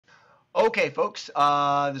Okay, folks,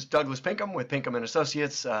 this is Douglas Pinkham with Pinkham and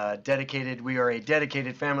Associates. We are a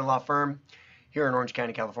dedicated family law firm here in Orange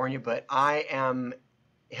County, California. But I am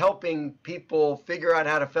helping people figure out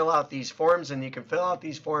how to fill out these forms, and you can fill out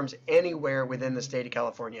these forms anywhere within the state of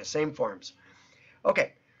California. Same forms.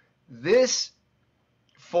 Okay, this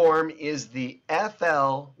form is the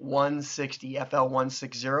FL-160.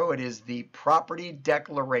 FL-160. It is the property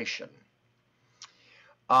declaration.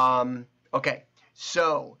 Okay,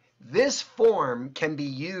 so this form can be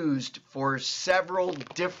used for several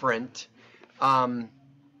different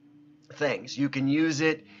things. You can use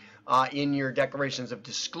it in your declarations of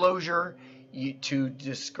disclosure to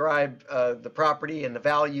describe the property and the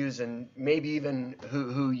values, and maybe even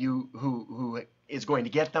who is going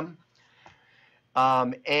to get them.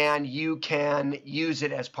 And you can use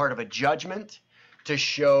it as part of a judgment to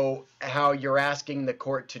show how you're asking the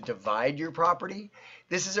court to divide your property.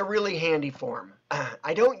 This is a really handy form.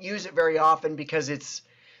 I don't use it very often because it's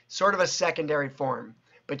sort of a secondary form,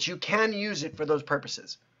 but you can use it for those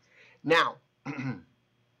purposes. Now,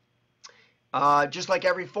 just like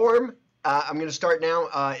every form, I'm going to start now.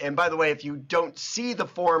 And by the way, if you don't see the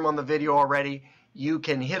form on the video already, you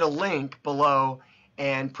can hit a link below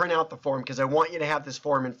and print out the form, because I want you to have this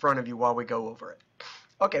form in front of you while we go over it.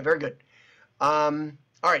 Okay, very good. All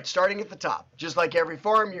right, starting at the top. Just like every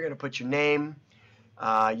form, you're going to put your name,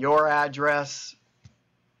 your address,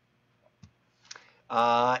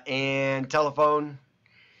 and telephone.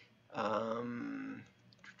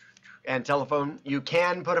 You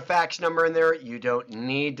can put a fax number in there. You don't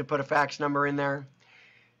need to put a fax number in there.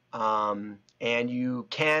 And you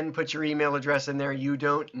can put your email address in there. You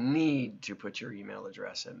don't need to put your email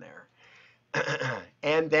address in there.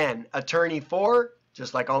 And then attorney for,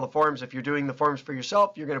 just like all the forms, if you're doing the forms for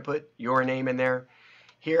yourself, you're going to put your name in there.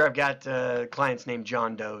 Here I've got client's name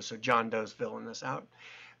John Doe, so John Doe's filling this out.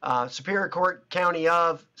 Superior Court, County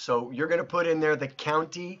of, so you're going to put in there the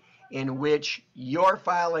county in which you're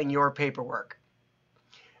filing your paperwork.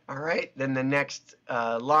 All right, then the next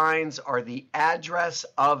lines are the address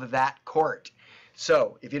of that court.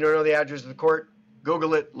 So if you don't know the address of the court,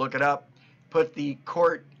 Google it, look it up, put the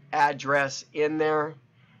court address in there.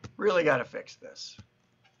 Really got to fix this.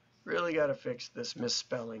 Really got to fix this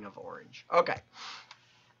misspelling of orange. Okay.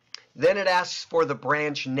 Then it asks for the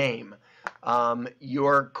branch name.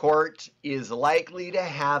 Your court is likely to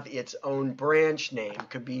have its own branch name.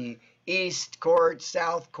 Could be East Court,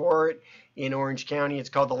 South Court. In Orange County, it's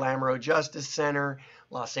called the Lamoureux Justice Center.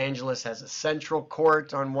 Los Angeles has a Central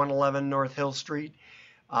Court on 111 North Hill Street.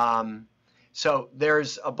 So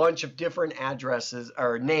there's a bunch of different addresses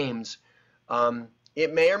or names.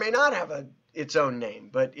 It may or may not have its own name,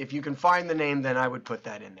 but if you can find the name, then I would put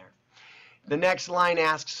that in there. The next line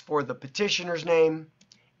asks for the petitioner's name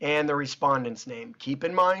and the respondent's name. Keep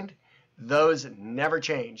in mind, those never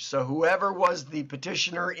change. So whoever was the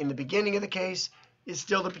petitioner in the beginning of the case is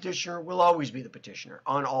still the petitioner, will always be the petitioner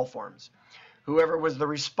on all forms. Whoever was the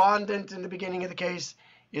respondent in the beginning of the case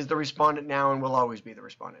is the respondent now and will always be the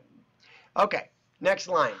respondent. Okay, next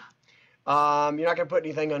line. You're not going to put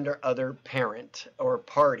anything under other parent or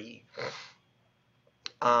party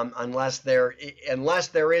unless there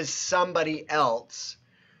is somebody else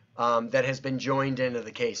that has been joined into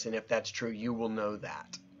the case, and if that's true, you will know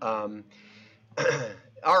that. All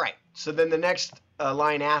right, so then the next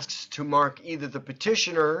line asks to mark either the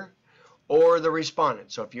petitioner or the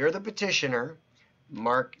respondent. So if you're the petitioner,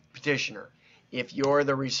 mark petitioner. If you're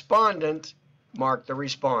the respondent, mark the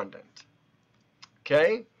respondent.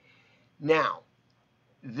 Okay? Now,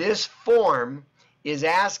 this form is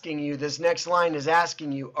asking you, this next line is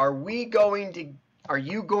asking you, are you going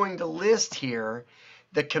to list here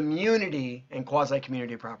the community and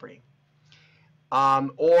quasi-community property?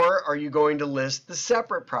 Or are you going to list the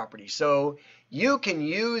separate property? So you can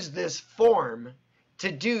use this form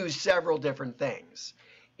to do several different things.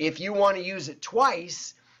 If you want to use it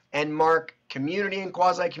twice and mark community and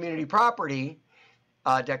quasi-community property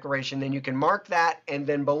declaration, then you can mark that and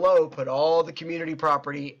then below put all the community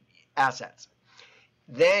property assets.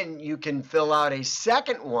 Then you can fill out a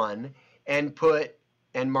second one and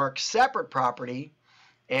mark separate property,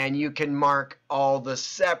 and you can mark all the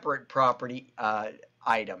separate property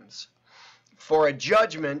items. For a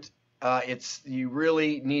judgment, you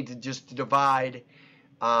really need to just divide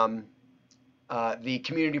the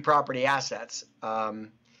community property assets.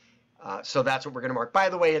 So that's what we're going to mark. By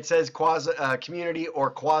the way, it says community or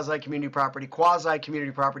quasi-community property.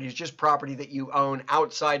 Quasi-community property is just property that you own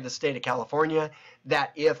outside the state of California,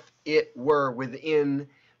 that if it were within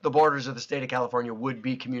the borders of the state of California would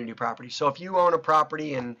be community property. So if you own a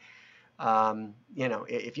property in You know,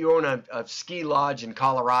 if you own a ski lodge in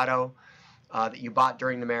Colorado that you bought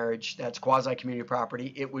during the marriage, that's quasi-community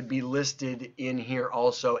property. It would be listed in here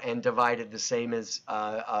also and divided the same as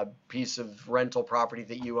a piece of rental property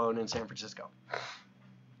that you own in San Francisco.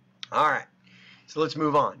 All right, so let's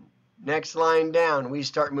move on. Next line down, we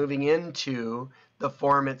start moving into the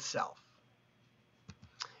form itself.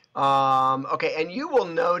 Okay, and you will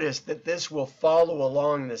notice that this will follow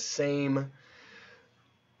along the same,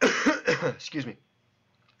 excuse me,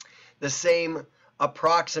 the same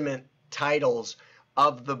approximate titles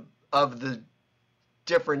of the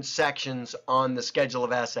different sections on the schedule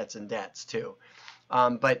of assets and debts too.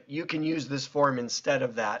 But you can use this form instead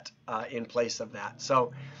of that, in place of that.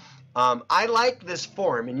 So I like this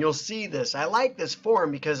form, and you'll see this. I like this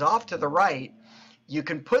form because off to the right, you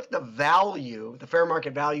can put the value, the fair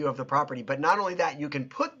market value of the property, but not only that, you can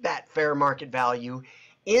put that fair market value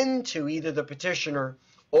into either the petitioner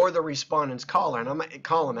or the respondent's column.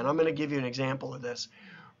 And I'm going to give you an example of this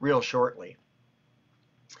real shortly.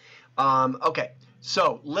 Okay,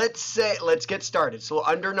 so let's get started. So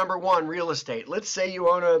under number 1, real estate. Let's say you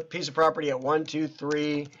own a piece of property at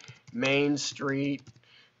 123 Main Street,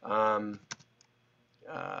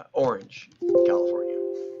 Orange, California.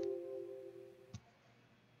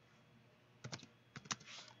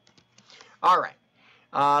 All right,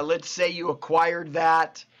 let's say you acquired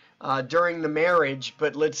that during the marriage,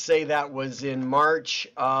 but let's say that was in March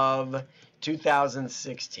of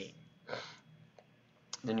 2016.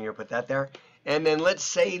 Then you're going to put that there. And then let's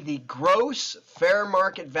say the gross fair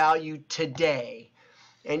market value today,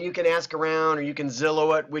 and you can ask around or you can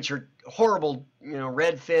Zillow it, which are horrible, you know,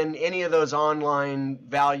 Redfin, any of those online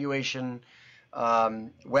valuation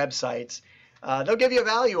websites. They'll give you a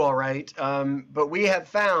value all right, but we have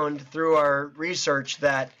found through our research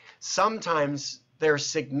that sometimes they're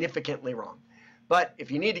significantly wrong. But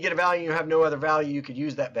if you need to get a value and you have no other value, you could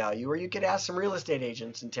use that value, or you could ask some real estate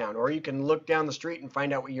agents in town, or you can look down the street and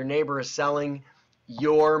find out what your neighbor is selling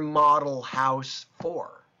your model house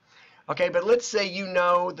for. Okay, but let's say you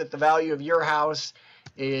know that the value of your house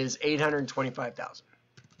is $825,000.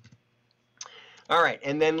 All right,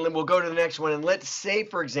 and then we'll go to the next one, and let's say,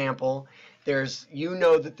 for example, you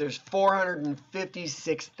know that there's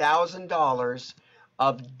 $456,000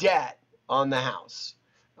 of debt on the house.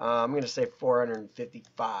 I'm going to say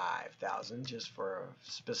 $455,000 just for a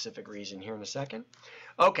specific reason here in a second.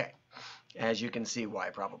 Okay, as you can see why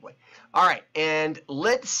probably. All right, and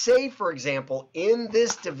let's say, for example, in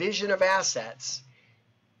this division of assets,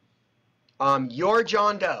 you're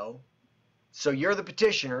John Doe, so you're the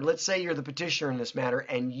petitioner. Let's say you're the petitioner in this matter,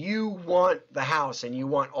 and you want the house and you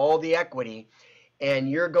want all the equity, and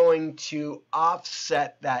you're going to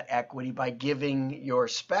offset that equity by giving your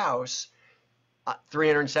spouse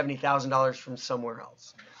 $370,000 from somewhere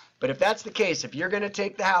else. But if that's the case, if you're going to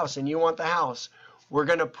take the house and you want the house, we're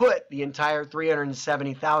going to put the entire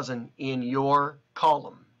 $370,000 in your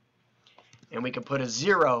column, and we can put a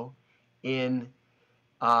 0 in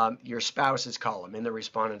your spouse's column, in the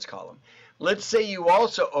respondent's column. Let's say you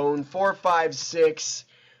also own 456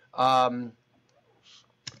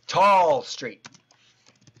 Tall Street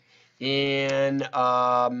in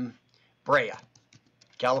Brea,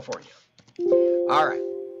 California. All right,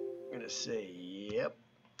 I'm going to say yep.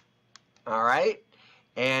 All right,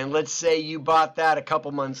 and let's say you bought that a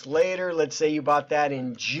couple months later. Let's say you bought that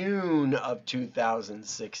in June of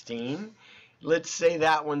 2016. Let's say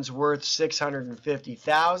that one's worth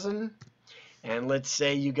 $650,000, and let's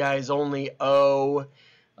say you guys only owe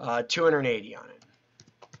 $280 on it.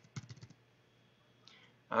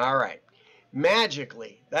 All right.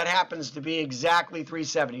 Magically, that happens to be exactly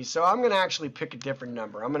 $370. So I'm going to actually pick a different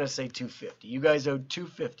number. I'm going to say $250. You guys owe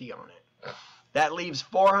 $250 on it. That leaves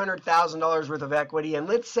 $400,000 worth of equity, and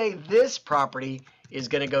let's say this property is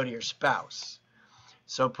going to go to your spouse.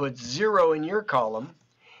 So put 0 in your column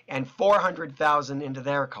and $400,000 into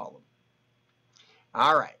their column.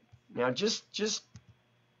 All right. Now just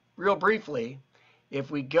real briefly,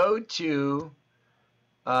 if we go to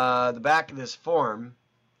the back of this form,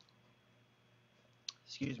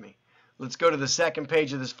 excuse me, let's go to the second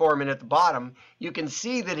page of this form, and at the bottom you can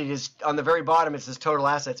see that it is, on the very bottom it says total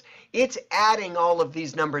assets. It's adding all of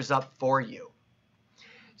these numbers up for you.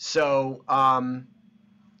 So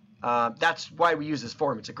that's why we use this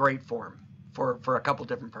form. It's a great form for a couple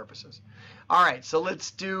different purposes. All right, so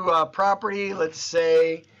let's do property. Let's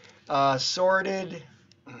say assorted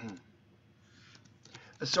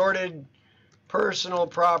personal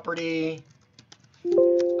property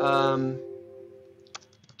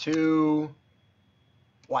to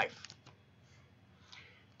wife.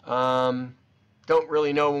 don't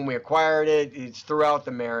really know when we acquired it. It's throughout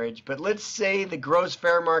the marriage. But let's say the gross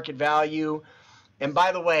fair market value, and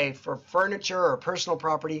by the way, for furniture or personal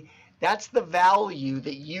property, that's the value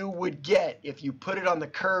that you would get if you put it on the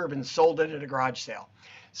curb and sold it at a garage sale.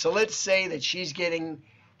 So let's say that she's getting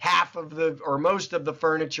half of the, or most of the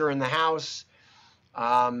furniture in the house,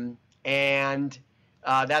 and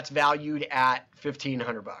that's valued at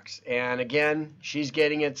 $1,500. And again, she's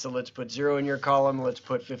getting it, so let's put 0 in your column. Let's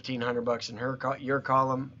put $1,500 in your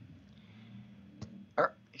column.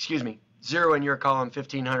 Or, excuse me, 0 in your column,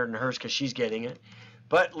 $1,500 in hers because she's getting it.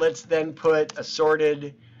 But let's then put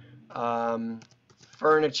assorted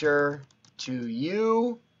furniture to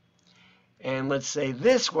you. And let's say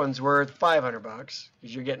this one's worth $500 because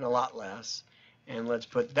you're getting a lot less. And let's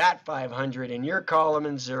put that 500 in your column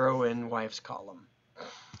and 0 in wife's column.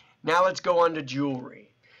 Now let's go on to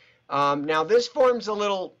jewelry. Now this form's a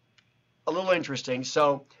little interesting.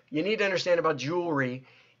 So you need to understand about jewelry.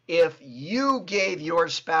 If you gave your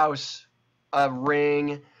spouse a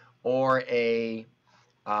ring or a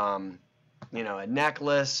a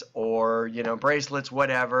necklace or bracelets,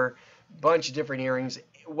 whatever, bunch of different earrings,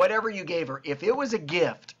 whatever you gave her, if it was a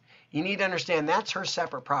gift, you need to understand that's her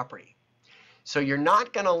separate property. So you're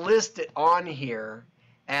not going to list it on here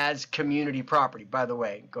as community property. By the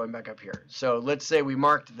way, going back up here. So let's say we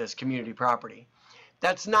marked this community property.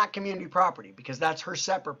 That's not community property because that's her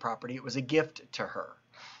separate property. It was a gift to her.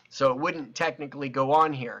 So it wouldn't technically go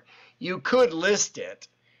on here. You could list it,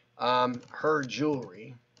 her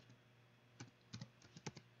jewelry,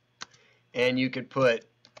 and you could put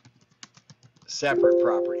separate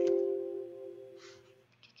property.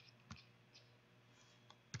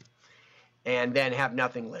 And then have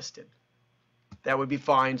nothing listed. That would be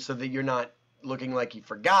fine so that you're not looking like you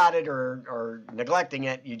forgot it or neglecting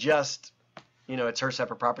it. You just, it's her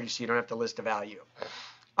separate property, so you don't have to list a value.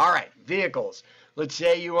 All right, vehicles. Let's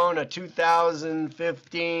say you own a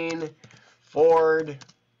 2015 Ford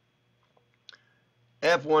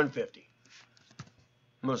F-150.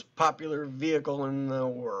 Most popular vehicle in the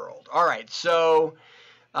world. All right, so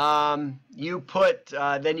you put,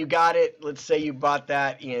 then you got it, let's say you bought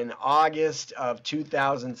that in August of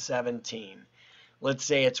 2017. Let's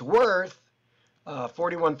say it's worth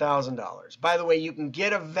 $41,000. By the way, you can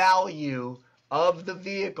get a value of the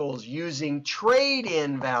vehicles using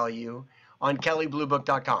trade-in value on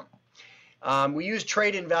kellybluebook.com. We use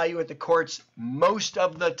trade-in value at the courts most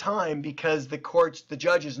of the time because the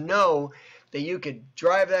judges know that you could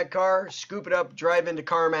drive that car, scoop it up, drive into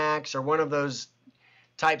CarMax or one of those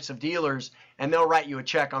types of dealers, and they'll write you a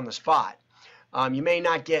check on the spot. You may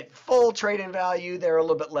not get full trade-in value, they're a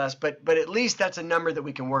little bit less, but at least that's a number that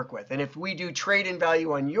we can work with. And if we do trade-in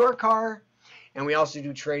value on your car, and we also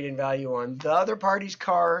do trade-in value on the other party's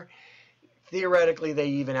car, theoretically they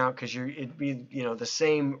even out because it'd be the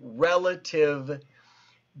same relative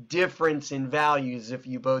difference in values if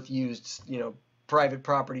you both used private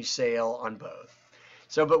property sale on both.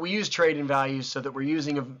 So, but we use trade-in values so that we're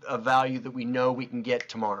using a value that we know we can get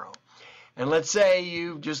tomorrow. And let's say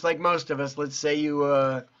you, just like most of us, let's say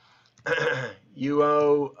you you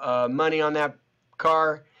owe money on that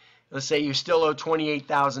car. Let's say you still owe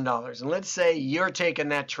 $28,000, and let's say you're taking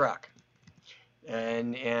that truck,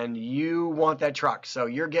 and you want that truck, so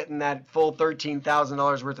you're getting that full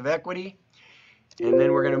 $13,000 worth of equity. And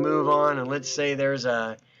then we're going to move on, and let's say there's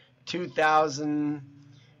a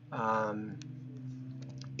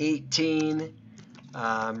 2018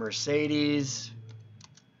 Mercedes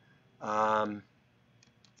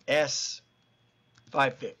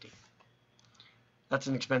S550. That's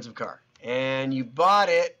an expensive car, and you bought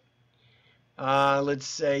it. Let's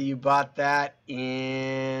say you bought that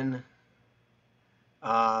in.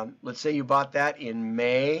 Let's say you bought that in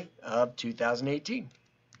May of 2018.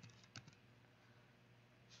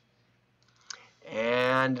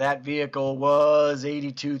 And that vehicle was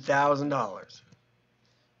 $82,000.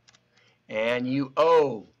 And you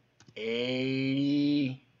owe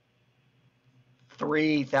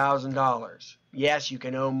 $83,000. Yes, you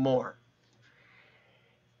can owe more.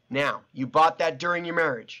 Now, you bought that during your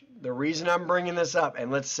marriage. The reason I'm bringing this up,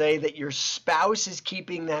 and let's say that your spouse is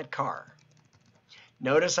keeping that car.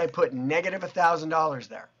 Notice I put negative $1,000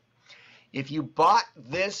 there. If you bought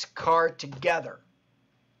this car together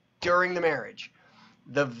during the marriage,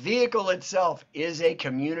 the vehicle itself is a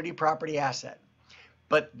community property asset,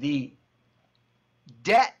 but the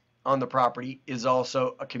debt on the property is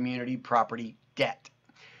also a community property debt.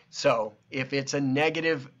 So if it's a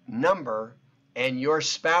negative number and your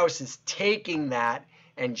spouse is taking that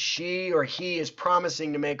and she or he is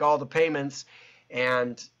promising to make all the payments,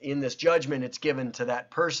 and in this judgment it's given to that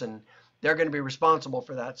person, they're going to be responsible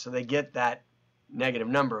for that, so they get that negative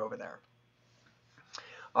number over there.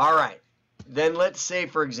 All right. Then let's say,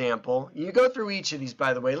 for example, you go through each of these,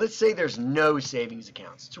 by the way. Let's say there's no savings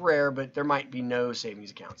accounts. It's rare, but there might be no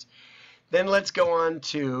savings accounts. Then let's go on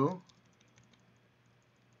to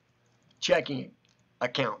checking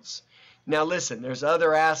accounts. Now listen, there's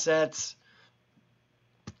other assets.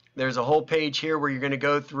 There's a whole page here where you're going to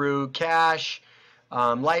go through cash,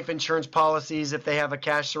 life insurance policies if they have a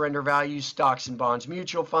cash surrender value, stocks and bonds,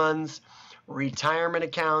 mutual funds, retirement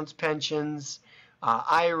accounts, pensions,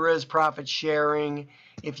 IRAs, profit sharing.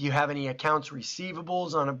 If you have any accounts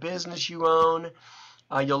receivables on a business you own,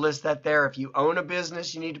 you'll list that there. If you own a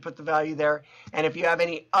business, you need to put the value there. And if you have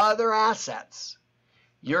any other assets,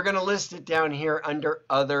 you're going to list it down here under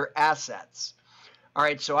other assets. All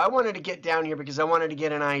right, so I wanted to get down here because I wanted to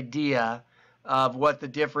get an idea of what the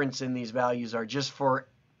difference in these values are, just for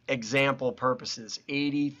example purposes.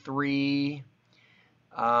 83,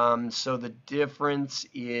 so the difference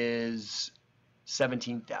is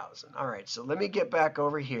 17,000. All right, so let me get back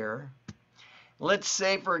over here. Let's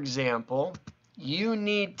say, for example, you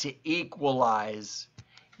need to equalize,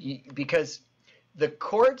 because the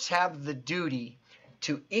courts have the duty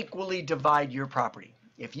to equally divide your property.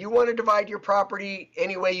 If you want to divide your property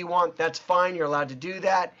any way you want, that's fine. You're allowed to do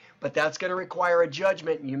that, but that's going to require a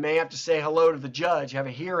judgment, and you may have to say hello to the judge, have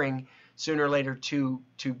a hearing sooner or later to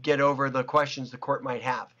get over the questions the court might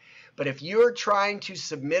have. But if you're trying to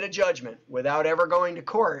submit a judgment without ever going to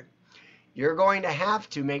court, you're going to have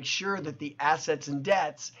to make sure that the assets and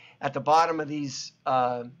debts at the bottom of these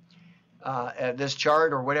this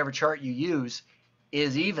chart or whatever chart you use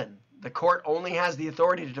is even. The court only has the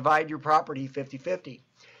authority to divide your property 50-50.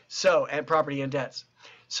 So, and property and debts.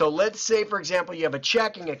 So let's say, for example, you have a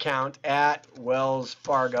checking account at Wells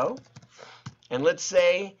Fargo, and let's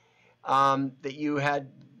say that you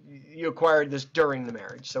acquired this during the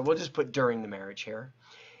marriage. So we'll just put during the marriage here.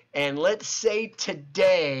 And let's say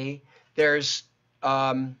today there's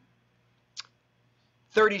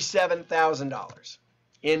 $37,000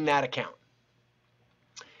 in that account.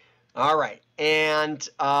 All right, and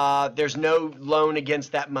there's no loan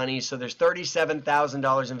against that money, so there's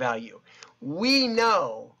 $37,000 in value. We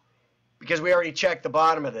know, because we already checked the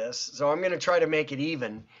bottom of this, so I'm going to try to make it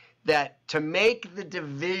even, that to make the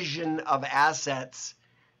division of assets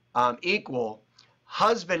equal,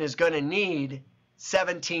 husband is going to need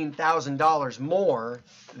 $17,000 more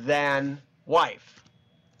than wife.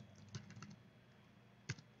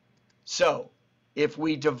 So if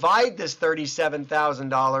we divide this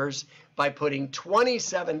 $37,000 by putting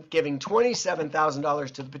giving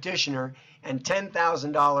 $27,000 to the petitioner and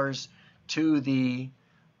 $10,000 to the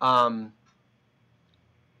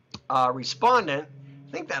respondent,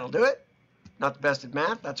 I think that'll do it. Not the best at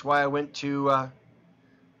math. That's why I went to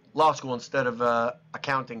law school instead of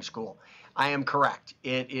accounting school. I am correct.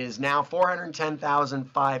 It is now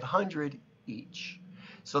 $410,500 each.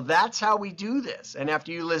 So that's how we do this. And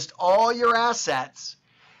after you list all your assets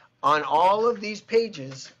on all of these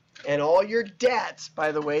pages and all your debts,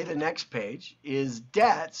 by the way, the next page is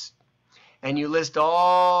debts, and you list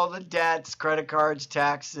all the debts, credit cards,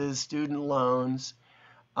 taxes, student loans,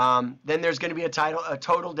 then there's going to be a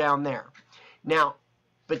total down there. Now,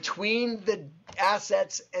 between the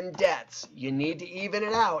assets and debts, you need to even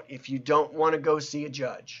it out if you don't want to go see a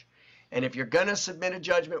judge. And if you're going to submit a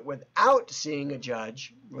judgment without seeing a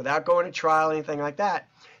judge, without going to trial, anything like that,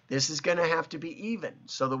 this is going to have to be even.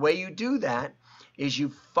 So the way you do that is you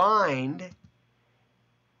find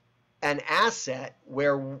an asset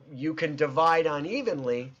where you can divide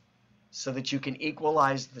unevenly so that you can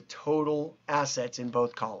equalize the total assets in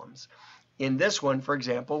both columns. In this one, for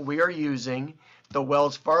example, we are using the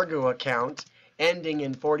Wells Fargo account ending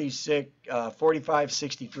in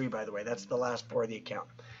 4563, by the way. That's the last four of the account.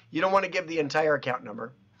 You don't want to give the entire account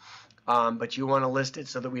number, but you want to list it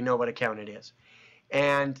so that we know what account it is.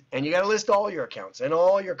 And you got to list all your accounts and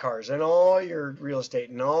all your cars and all your real estate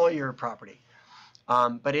and all your property.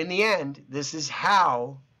 But in the end, this is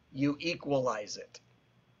how you equalize it.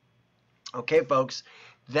 Okay, folks,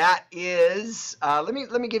 that is. Let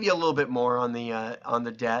me give you a little bit more on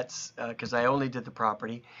the debts because I only did the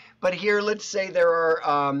property. But here, let's say there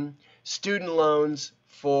are student loans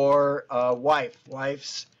for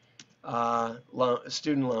wife's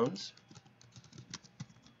student loans,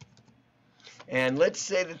 and let's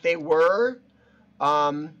say that they were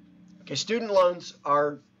okay. Student loans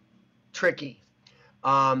are tricky.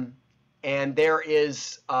 And there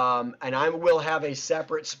is, and I will have a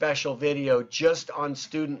separate special video just on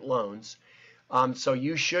student loans. So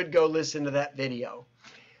you should go listen to that video.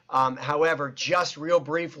 However, just real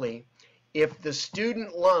briefly, if the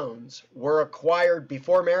student loans were acquired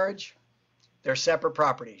before marriage, They're separate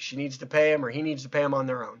properties. She needs to pay them or he needs to pay them on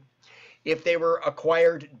their own. If they were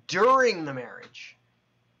acquired during the marriage,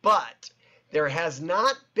 but there has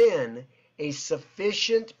not been a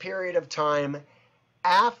sufficient period of time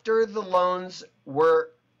after the loans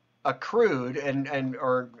were accrued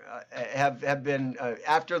have been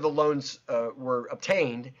after the loans were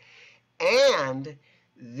obtained, and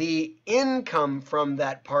the income from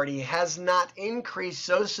that party has not increased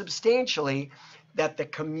so substantially that the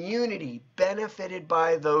community benefited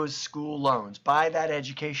by those school loans, by that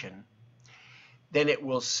education, then it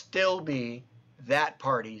will still be that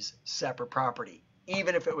party's separate property,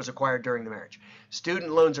 even if it was acquired during the marriage.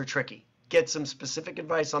 Student loans are tricky. Get some specific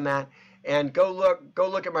advice on that, and go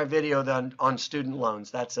look at my video on student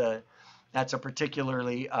loans. That's a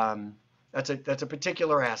particularly that's a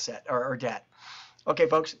particular asset or debt. Okay,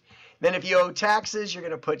 folks. Then if you owe taxes, you're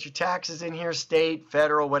going to put your taxes in here, state,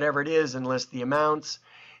 federal, whatever it is, and list the amounts.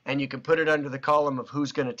 And you can put it under the column of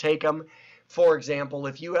who's going to take them. For example,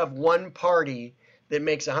 if you have one party that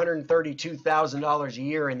makes $132,000 a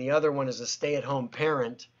year and the other one is a stay-at-home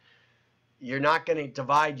parent, you're not going to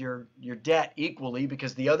divide your debt equally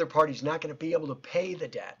because the other party's not going to be able to pay the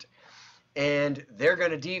debt. And they're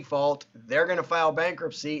going to default, they're going to file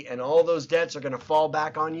bankruptcy, and all those debts are going to fall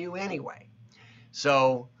back on you anyway.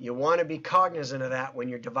 So you want to be cognizant of that when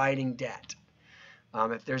you're dividing debt.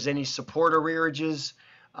 If there's any support arrearages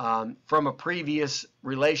from a previous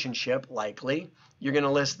relationship, likely, you're going to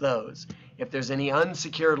list those. If there's any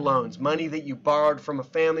unsecured loans, money that you borrowed from a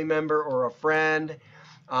family member or a friend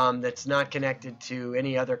that's not connected to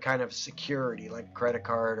any other kind of security, like credit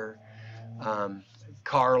card or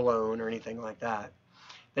car loan or anything like that,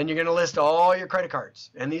 then you're going to list all your credit cards.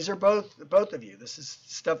 And these are both of you. This is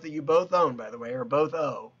stuff that you both own, by the way, or both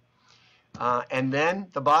owe. And then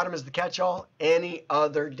the bottom is the catch-all, any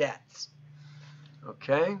other debts.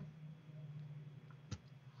 Okay?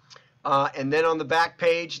 And then on the back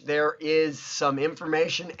page, there is some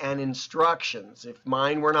information and instructions. If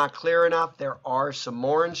mine were not clear enough, there are some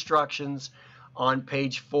more instructions on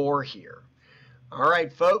page 4 here. All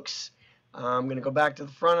right, folks. I'm going to go back to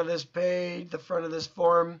the front of this page, the front of this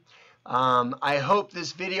form. I hope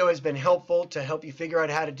this video has been helpful to help you figure out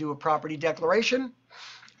how to do a property declaration.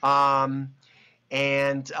 Again,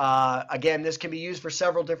 this can be used for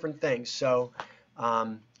several different things. So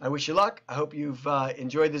I wish you luck. I hope you've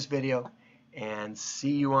enjoyed this video, and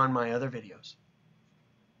see you on my other videos.